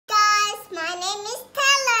name is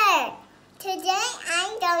Taylor. Today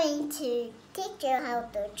I'm going to teach you how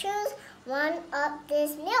to choose one of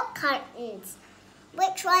these milk cartons.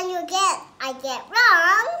 Which one you get? I get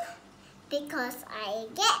wrong because I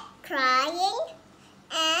get crying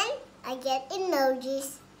and I get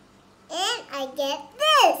emojis and I get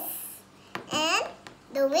this. And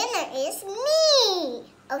the winner is me.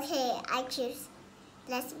 Okay, I choose.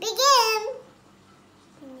 Let's begin.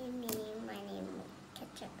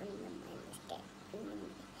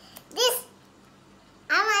 This,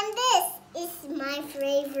 I want this. It's my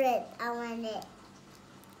favorite. I want it.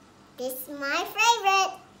 This is my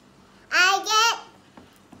favorite. I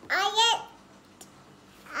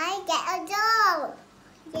get a doll.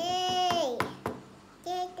 Yay.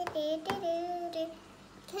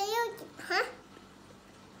 Can you, huh?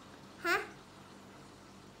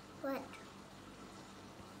 What?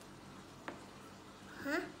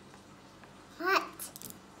 Huh? What?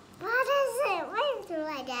 What is it? Why do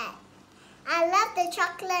I that? I love the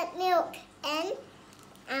chocolate milk and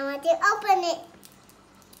I want to open it.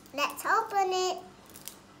 Let's open it.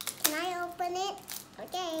 Can I open it?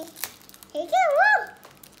 Okay. Here you go.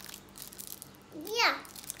 Yeah.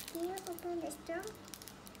 Can you open the straw?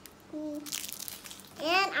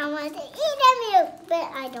 And I want to eat the milk, but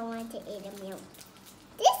I don't want to eat the milk.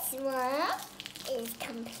 This one is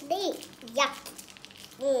complete.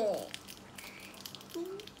 Yucky.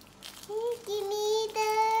 Give me the...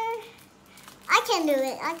 I can do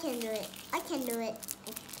it. I can do it. I can do it.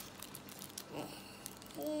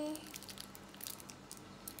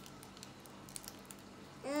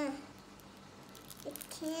 It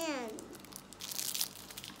can.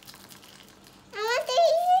 I want to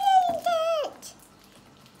eat it.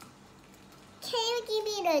 Can you give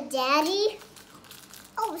me the daddy?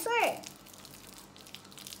 Oh, sorry.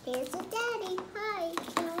 Here's the daddy. Hi.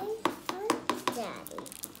 Hi, daddy.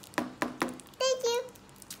 Thank you.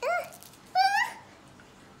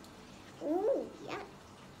 Ooh, yeah.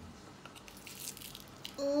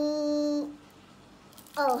 Oh.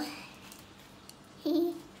 Oh.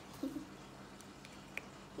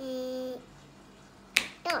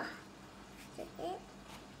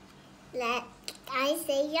 Let I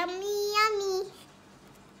say yummy, yummy.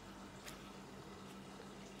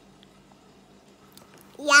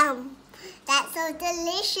 Yum. That's so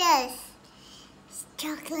delicious. It's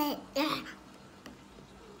chocolate.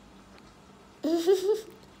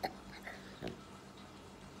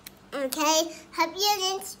 Okay, hope you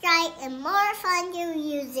enjoy and more fun you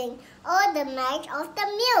using all the magic of the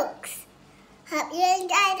milks. Hope you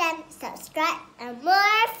enjoyed them. Subscribe and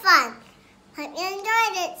more fun. Hope you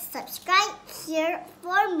enjoyed it. Subscribe here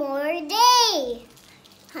for more day.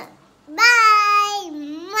 Bye.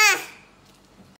 Mwah.